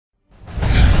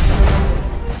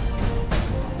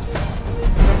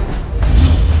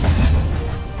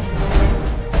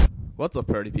What's up,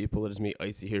 party people? It is me,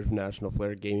 Icey, here from National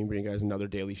Flair Gaming, bringing you guys another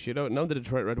daily shootout. And I'm the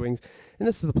Detroit Red Wings, and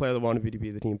this is the player that wanted me to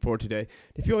be the team for today.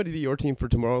 If you want to be your team for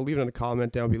tomorrow, leave it in a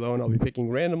comment down below, and I'll be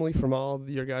picking randomly from all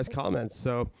your guys' comments.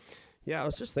 So, yeah, I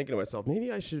was just thinking to myself,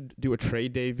 maybe I should do a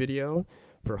trade day video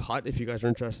for Hut if you guys are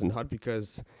interested in Hut,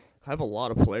 because I have a lot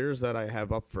of players that I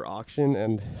have up for auction,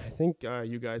 and I think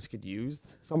you guys could use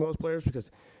some of those players,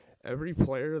 because every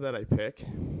player that I pick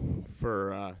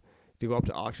for to go up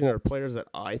to auction are players that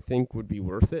I think would be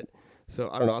worth it. So,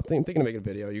 I don't know. I'm thinking of making a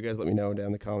video. You guys let me know down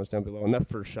in the comments down below. And that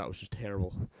first shot was just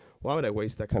terrible. Why would I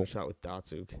waste that kind of shot with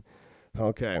Datsuk?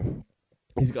 Okay.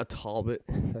 He's got Talbot.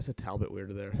 That's a Talbot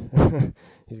weird there.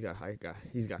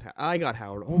 I got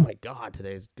Howard. Oh, my God.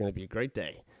 Today is going to be a great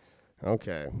day.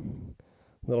 Okay.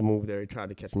 Little move there. He tried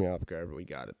to catch me off guard, but we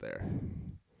got it there.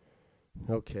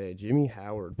 Okay. Jimmy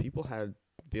Howard. People had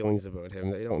feelings about him.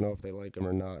 They don't know if they like him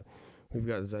or not. We've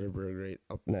got Zetterberg right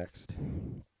up next.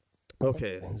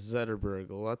 Okay, Zetterberg,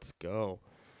 let's go.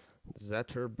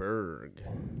 Zetterberg.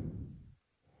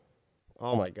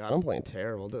 Oh my God, I'm playing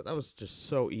terrible. That was just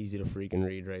so easy to freaking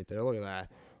read right there. Look at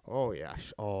that. Oh yeah.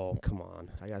 Oh, come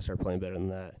on. I gotta start playing better than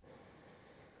that.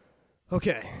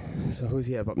 Okay, so who's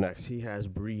he have up next? He has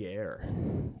Briere.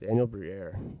 Daniel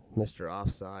Briere. Mr.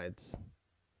 Offsides.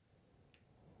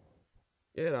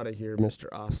 Get out of here, Mr.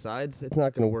 Offsides. It's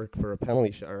not going to work for a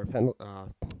penalty shot or a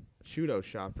shootout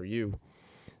shot for you.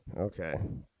 Okay.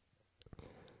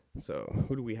 So,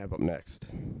 who do we have up next?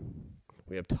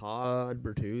 We have Todd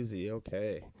Bertuzzi.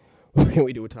 Okay. What can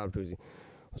we do with Todd Bertuzzi?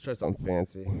 Let's try something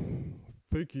fancy.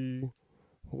 Fakey.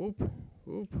 Whoop,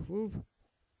 whoop, whoop.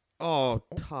 Oh,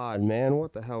 Todd, man.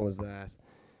 What the hell was that?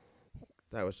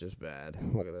 That was just bad.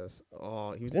 Look at this.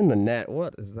 Oh, he was in the net.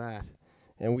 What is that?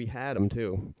 And we had him,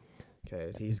 too.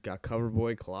 Okay, he's got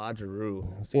Coverboy Claude Giroux.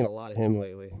 I've seen a lot of him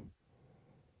lately.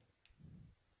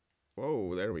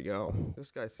 Whoa, there we go. This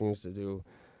guy seems to do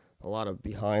a lot of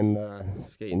behind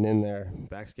skating in there,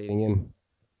 back skating in.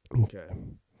 Okay.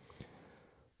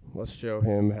 Let's show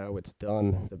him how it's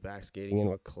done, the back skating in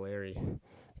with Clariton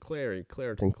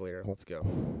Clear. Let's go.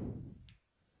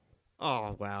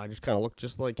 Oh, wow, I just kind of look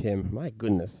just like him. My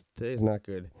goodness, today's not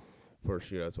good for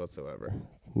shootouts whatsoever.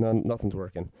 Nothing's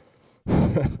working.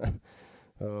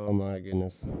 Oh my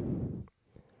goodness.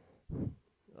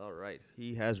 All right,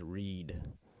 he has Reed.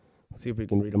 Let's see if we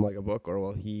can read him like a book, or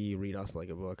will he read us like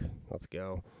a book? Let's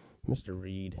go. Mr.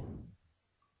 Reed.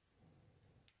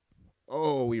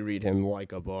 Oh, we read him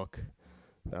like a book.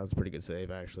 That was a pretty good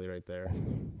save, actually, right there.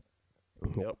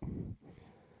 Yep.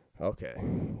 Okay,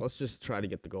 let's just try to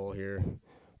get the goal here.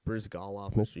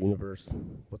 Brizgalov, Mr. Universe.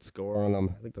 Let's score on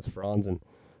him. I think that's Franzen.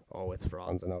 Oh, it's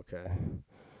Franzen, okay.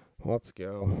 Let's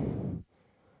go.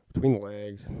 Between the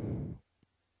legs.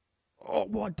 Oh,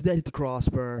 what? Did that hit the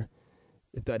crossbar?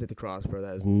 If that hit the crossbar,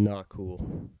 that is not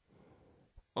cool.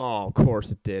 Oh, of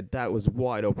course it did. That was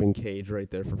wide open cage right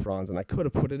there for Franz, and I could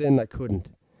have put it in. I couldn't.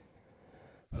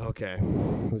 Okay.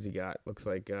 Who's he got? Looks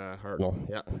like Hartnell.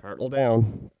 Yeah, Hartnell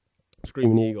down.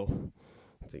 Screaming Eagle.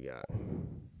 What's he got?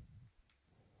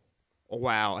 Oh,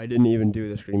 wow. I didn't even do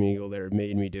the Screaming Eagle there. It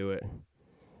made me do it.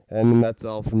 And that's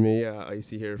all from me,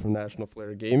 Icey here from National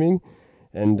Flair Gaming.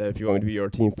 And if you want me to be your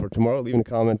team for tomorrow, leave a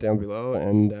comment down below.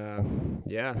 And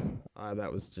yeah,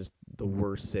 that was just the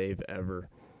worst save ever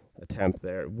attempt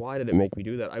there. Why did it make me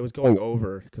do that? I was going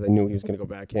over because I knew he was going to go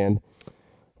back in.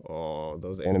 Oh,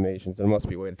 those animations. There must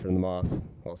be a way to turn them off.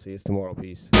 I'll see you tomorrow.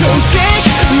 Peace. Don't take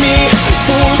me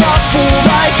for the fool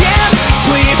I am.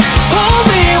 Please hold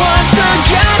me once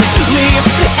again. Leave